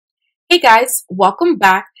Hey guys, welcome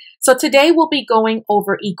back. So today we'll be going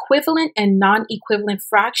over equivalent and non-equivalent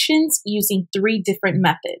fractions using three different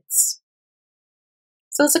methods.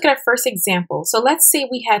 So let's look at our first example. So let's say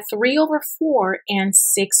we had 3 over 4 and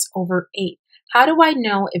 6 over 8. How do I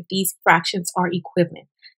know if these fractions are equivalent?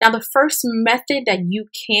 Now the first method that you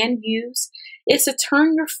can use is to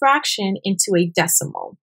turn your fraction into a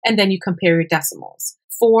decimal, and then you compare your decimals.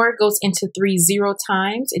 4 goes into 3 0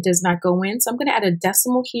 times. It does not go in. So I'm going to add a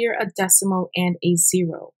decimal here, a decimal, and a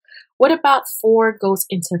 0. What about 4 goes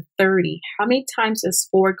into 30? How many times does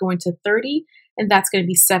 4 go into 30? And that's going to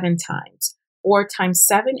be 7 times. 4 times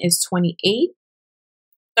 7 is 28.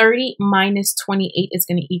 30 minus 28 is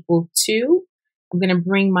going to equal 2. I'm going to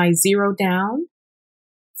bring my 0 down.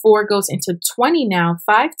 4 goes into 20 now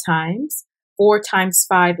 5 times. 4 times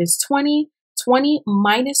 5 is 20. 20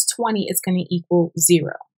 minus 20 is going to equal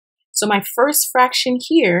 0. So my first fraction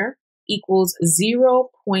here equals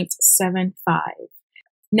 0.75.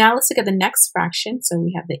 Now let's look at the next fraction. So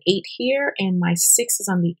we have the 8 here and my 6 is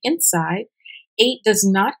on the inside. 8 does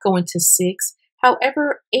not go into 6.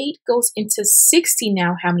 However, 8 goes into 60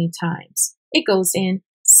 now how many times? It goes in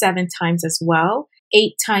 7 times as well.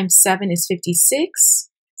 8 times 7 is 56.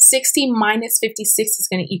 60 minus 56 is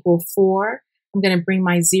going to equal 4. I'm going to bring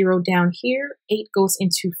my 0 down here. 8 goes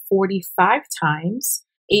into 45 times.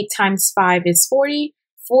 8 times 5 is 40.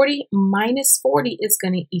 40 minus 40 is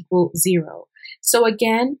going to equal 0. So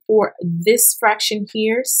again, for this fraction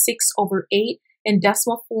here, 6 over 8 in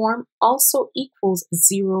decimal form also equals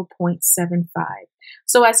 0.75.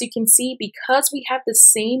 So as you can see, because we have the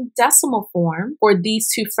same decimal form for these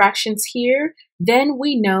two fractions here, then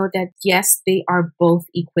we know that yes, they are both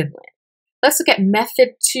equivalent. Let's look at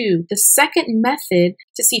method 2. The second method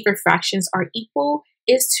to see if your fractions are equal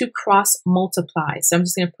is to cross multiply. So I'm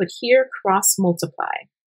just going to put here cross multiply.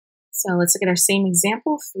 So let's look at our same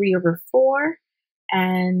example, 3 over 4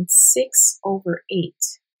 and 6 over 8.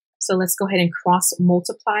 So let's go ahead and cross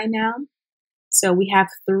multiply now. So we have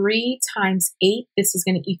 3 times 8. This is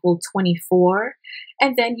going to equal 24.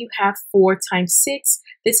 And then you have 4 times 6.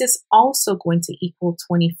 This is also going to equal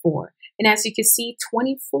 24. And as you can see,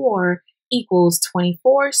 24 equals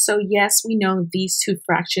 24. So yes, we know these two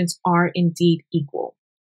fractions are indeed equal.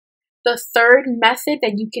 The third method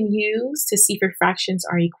that you can use to see if your fractions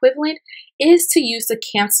are equivalent is to use the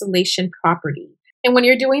cancellation property. And when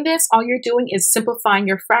you're doing this, all you're doing is simplifying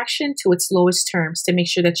your fraction to its lowest terms to make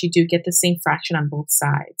sure that you do get the same fraction on both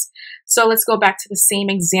sides. So let's go back to the same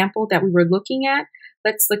example that we were looking at.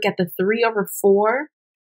 Let's look at the 3 over 4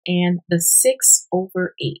 and the 6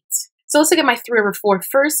 over 8. So let's look at my 3 over 4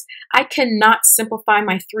 first. I cannot simplify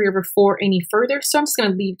my 3 over 4 any further, so I'm just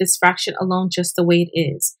going to leave this fraction alone just the way it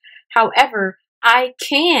is. However, I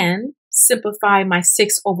can simplify my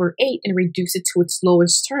 6 over 8 and reduce it to its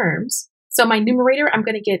lowest terms. So my numerator, I'm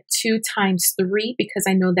going to get 2 times 3 because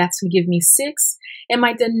I know that's going to give me 6. And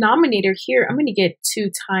my denominator here, I'm going to get 2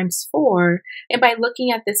 times 4. And by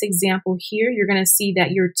looking at this example here, you're going to see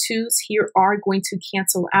that your 2's here are going to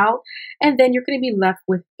cancel out. And then you're going to be left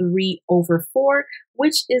with 3 over 4,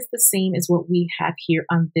 which is the same as what we have here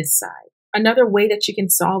on this side. Another way that you can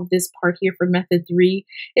solve this part here for method 3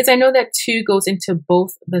 is I know that 2 goes into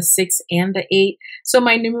both the 6 and the 8. So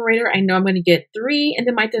my numerator, I know I'm going to get 3, and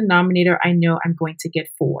then my denominator, I know I'm going to get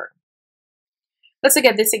 4. Let's look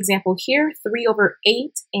at this example here, 3 over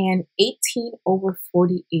 8 and 18 over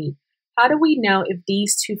 48. How do we know if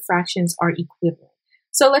these two fractions are equivalent?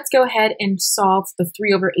 So let's go ahead and solve the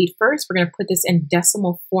 3 over 8 first. We're going to put this in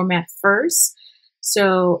decimal format first.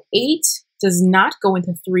 So 8 does not go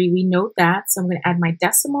into 3. We know that. So I'm going to add my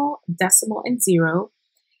decimal, decimal, and 0.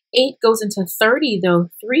 8 goes into 30, though,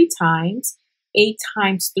 3 times. 8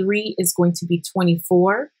 times 3 is going to be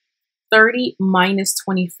 24. 30 minus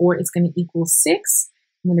 24 is going to equal 6.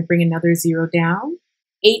 I'm going to bring another 0 down.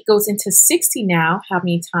 8 goes into 60 now. How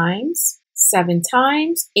many times? 7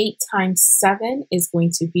 times. 8 times 7 is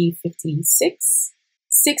going to be 56.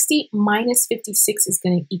 60 minus 56 is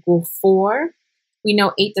going to equal 4. We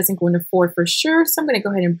know 8 doesn't go into 4 for sure, so I'm going to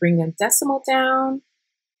go ahead and bring the decimal down.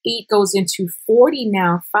 8 goes into 40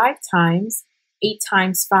 now 5 times. 8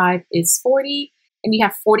 times 5 is 40, and you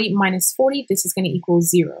have 40 minus 40. This is going to equal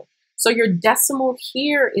 0. So your decimal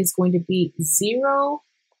here is going to be 0.375.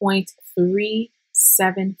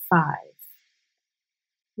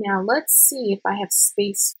 Now let's see if I have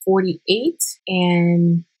space 48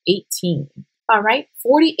 and 18. All right,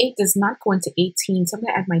 48 does not go into 18, so I'm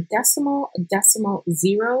going to add my decimal, decimal,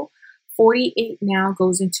 0. 48 now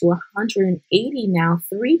goes into 180 now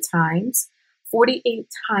 3 times. 48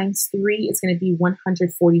 times 3 is going to be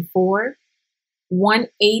 144.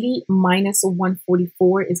 180 minus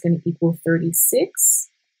 144 is going to equal 36.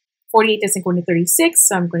 48 doesn't go into 36,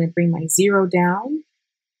 so I'm going to bring my 0 down.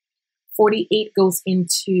 48 goes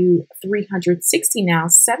into 360 now,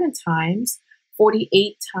 7 times.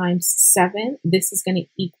 48 times 7, this is going to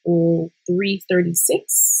equal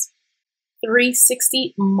 336.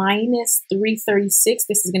 360 minus 336,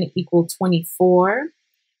 this is going to equal 24.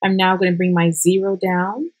 I'm now going to bring my 0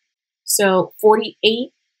 down. So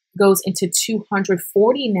 48 goes into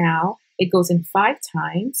 240 now. It goes in 5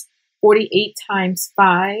 times. 48 times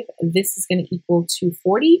 5, this is going to equal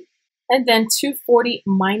 240. And then 240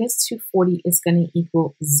 minus 240 is going to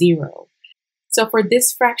equal 0. So for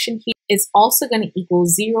this fraction here, it's also going to equal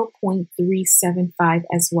 0.375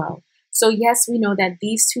 as well. So yes, we know that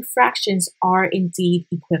these two fractions are indeed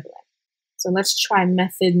equivalent. So let's try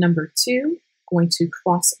method number 2. Going to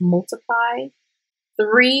cross multiply.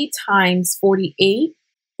 3 times 48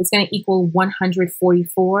 is going to equal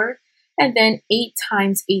 144. And then 8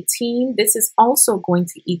 times 18, this is also going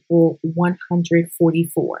to equal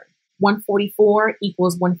 144. 144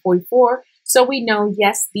 equals 144. So we know,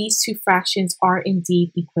 yes, these two fractions are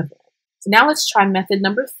indeed equivalent. So now let's try method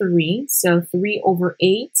number 3. So 3 over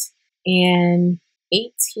 8 and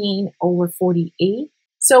 18 over 48.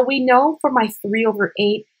 So we know for my 3 over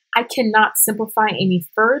 8, I cannot simplify any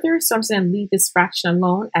further. So I'm just going to leave this fraction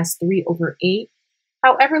alone as 3 over 8.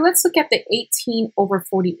 However, let's look at the 18 over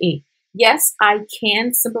 48. Yes, I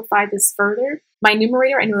can simplify this further. My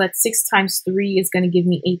numerator, I know that 6 times 3 is going to give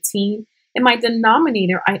me 18. In my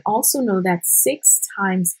denominator, I also know that 6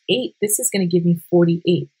 times 8, this is going to give me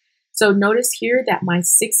 48. So notice here that my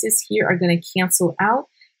 6's here are going to cancel out,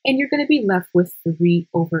 and you're going to be left with 3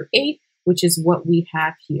 over 8, which is what we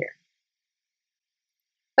have here.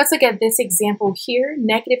 Let's look at this example here,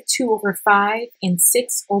 negative 2 over 5 and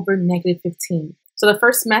 6 over negative 15. So the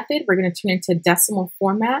first method, we're going to turn into decimal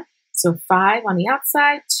format. So 5 on the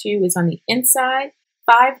outside, 2 is on the inside.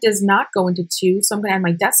 5 does not go into 2, so I'm going to add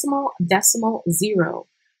my decimal, 0.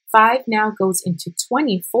 5 now goes into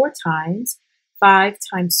 20 4 times. 5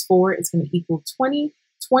 times 4 is going to equal 20.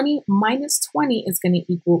 20 minus 20 is going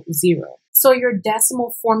to equal 0. So your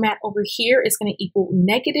decimal format over here is going to equal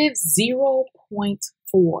negative 0.4.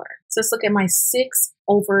 So let's look at my 6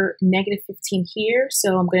 over negative 15 here.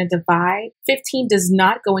 So I'm going to divide. 15 does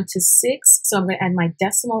not go into 6, so I'm going to add my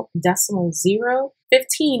decimal, 0.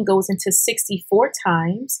 15 goes into 64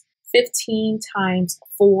 times. 15 times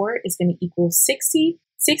 4 is going to equal 60.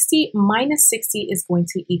 60 minus 60 is going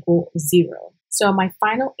to equal 0. So my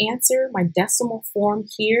final answer, my decimal form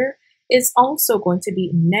here, is also going to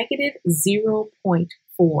be negative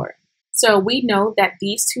 0.4. So we know that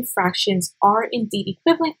these two fractions are indeed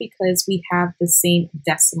equivalent because we have the same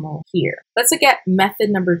decimal here. Let's look at method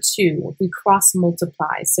number 2. If we cross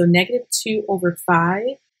multiply, so negative 2 over 5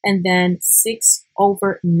 and then 6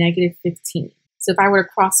 over negative 15. So if I were to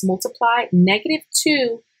cross multiply, negative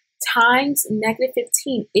 2 times negative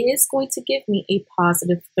 15 is going to give me a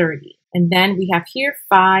positive 30. And then we have here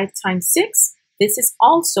 5 times 6. This is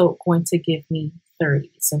also going to give me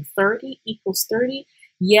 30. So 30 equals 30.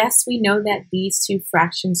 Yes, we know that these two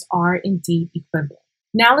fractions are indeed equivalent.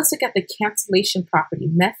 Now let's look at the cancellation property,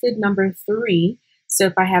 method number 3. So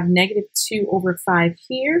if I have negative 2 over 5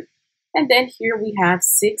 here, and then here we have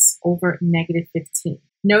 6 over negative 15.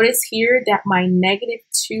 Notice here that my negative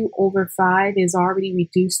 2 over 5 is already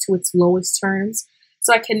reduced to its lowest terms,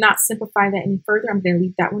 so I cannot simplify that any further. I'm going to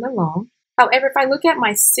leave that one alone. However, if I look at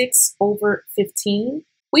my 6 over 15,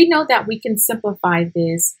 we know that we can simplify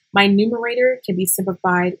this. My numerator can be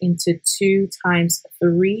simplified into 2 times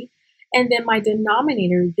 3, and then my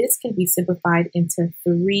denominator, this can be simplified into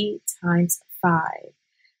 3 times 5.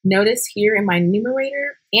 Notice here in my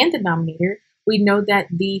numerator and denominator, we know that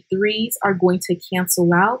the 3's are going to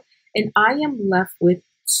cancel out, and I am left with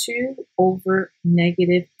 2 over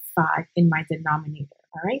negative 5 in my denominator,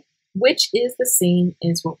 all right? Which is the same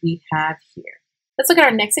as what we have here. Let's look at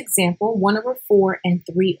our next example, 1 over 4 and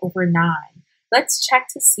 3 over 9. Let's check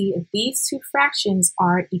to see if these two fractions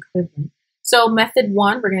are equivalent. So method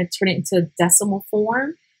 1, we're going to turn it into decimal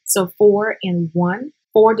form. So 4 and 1.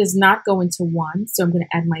 4 does not go into 1, so I'm going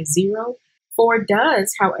to add my 0. 4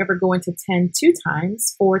 does, however, go into 10 2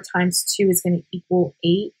 times. 4 times 2 is going to equal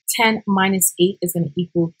 8. 10 minus 8 is going to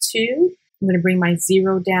equal 2. I'm going to bring my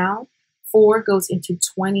 0 down. 4 goes into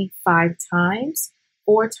 25 times.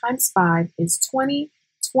 4 times 5 is 20.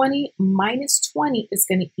 20 minus 20 is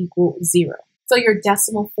going to equal 0. So your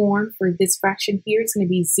decimal form for this fraction here is going to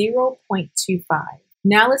be 0.25.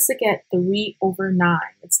 Now let's look at 3 over 9.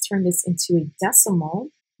 Let's turn this into a decimal.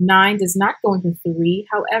 9 does not go into 3.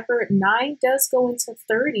 However, 9 does go into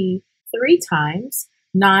 30. 3 times.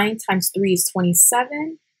 9 times 3 is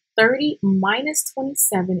 27. 30 minus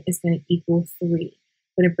 27 is going to equal 3.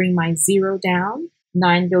 I'm going to bring my 0 down.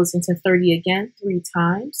 9 goes into 30 again 3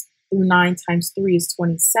 times. 9 times 3 is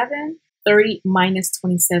 27. 30 minus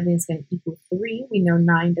 27 is going to equal 3. We know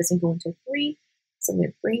 9 doesn't go into 3. So I'm going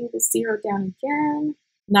to bring the 0 down again.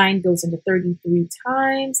 9 goes into 33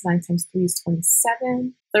 times. 9 times 3 is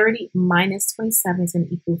 27. 30 minus 27 is going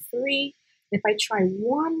to equal 3. If I try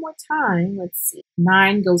one more time, let's see.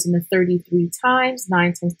 9 goes into 33 times.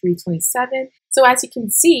 9 times 3 is 27. So as you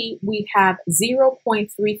can see, we have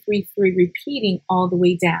 0.333 repeating all the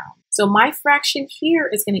way down. So my fraction here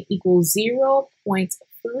is going to equal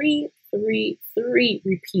 0.333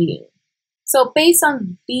 repeating. So based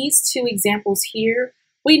on these two examples here,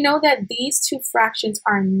 we know that these two fractions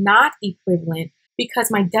are not equivalent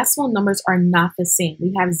because my decimal numbers are not the same.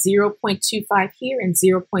 We have 0.25 here and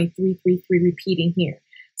 0.333 repeating here.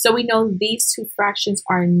 So we know these two fractions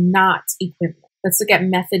are not equivalent. Let's look at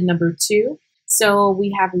method number 2. So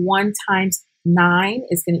we have 1 times 9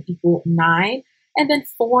 is going to equal 9. And then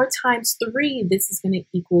 4 times 3, this is going to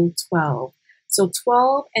equal 12. So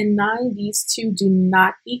 12 and 9, these two do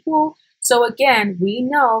not equal. So again, we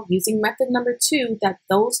know using method number 2 that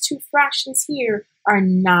those two fractions here are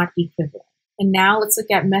not equivalent. And now let's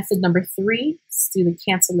look at method number 3. Let's do the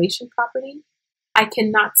cancellation property. I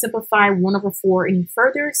cannot simplify 1 over 4 any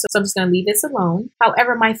further, so I'm just going to leave this alone.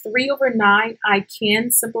 However, my 3 over 9, I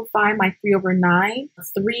can simplify my 3 over 9.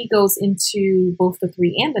 3 goes into both the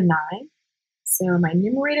 3 and the 9. So my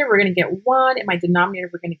numerator, we're going to get 1, and my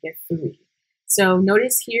denominator, we're going to get 3. So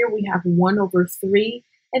notice here we have 1 over 3.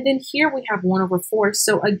 And then here we have 1 over 4.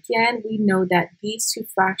 So again, we know that these two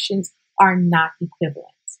fractions are not equivalent.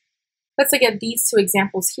 Let's look at these two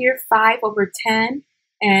examples here, 5 over 10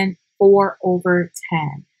 and 4 over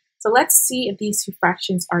 10. So let's see if these two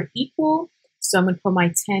fractions are equal. So I'm going to put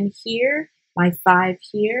my 10 here, my 5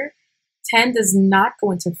 here. 10 does not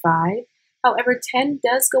go into 5. However, 10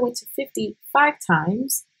 does go into 50 5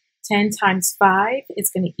 times. 10 times 5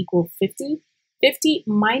 is going to equal 50. 50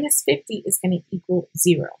 minus 50 is going to equal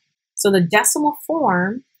 0. So the decimal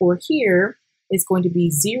form for here is going to be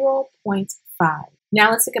 0.5.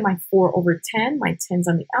 Now let's look at my 4 over 10. My 10's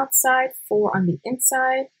on the outside, 4 on the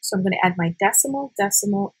inside. So I'm going to add my decimal,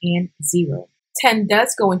 and 0. 10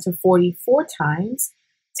 does go into 40 4 times.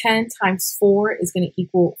 10 times 4 is going to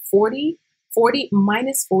equal 40. 40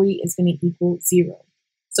 minus 40 is going to equal 0.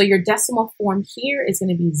 So your decimal form here is going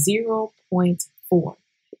to be 0.4.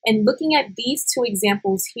 And looking at these two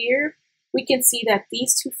examples here, we can see that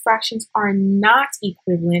these two fractions are not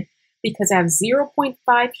equivalent because I have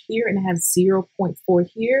 0.5 here and I have 0.4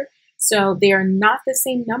 here. So they are not the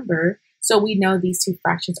same number. So we know these two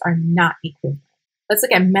fractions are not equivalent. Let's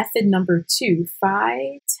look at method number 2,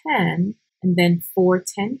 5, 10, and then 4,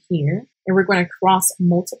 10 here. And we're going to cross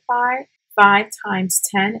multiply. 5 times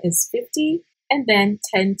 10 is 50. And then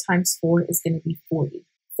 10 times 4 is going to be 40.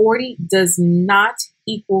 40 does not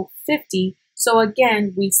equal 50. So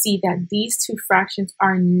again, we see that these two fractions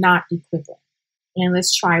are not equivalent. And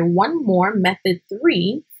let's try one more, method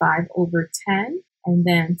 3, 5 over 10, and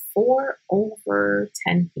then 4 over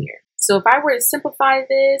 10 here. So if I were to simplify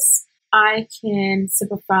this, I can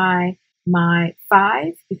simplify my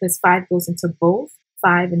 5 because 5 goes into both,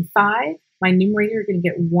 5 and 5. My numerator, you're going to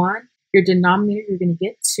get 1. Your denominator, you're going to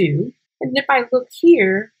get 2. And if I look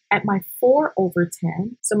here at my 4 over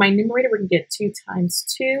 10, so my numerator, we're going to get 2 times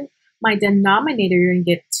 2. My denominator, you're going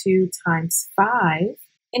to get 2 times 5.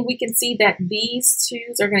 And we can see that these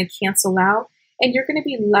 2's are going to cancel out. And you're going to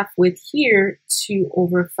be left with here 2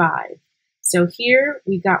 over 5. So here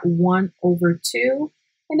we got 1 over 2.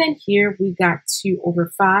 And then here we got 2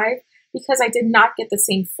 over 5. Because I did not get the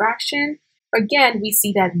same fraction, again, we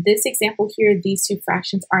see that this example here, these two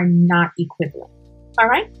fractions are not equivalent. All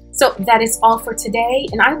right, so that is all for today,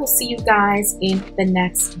 and I will see you guys in the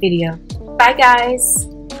next video. Bye,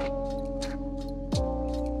 guys.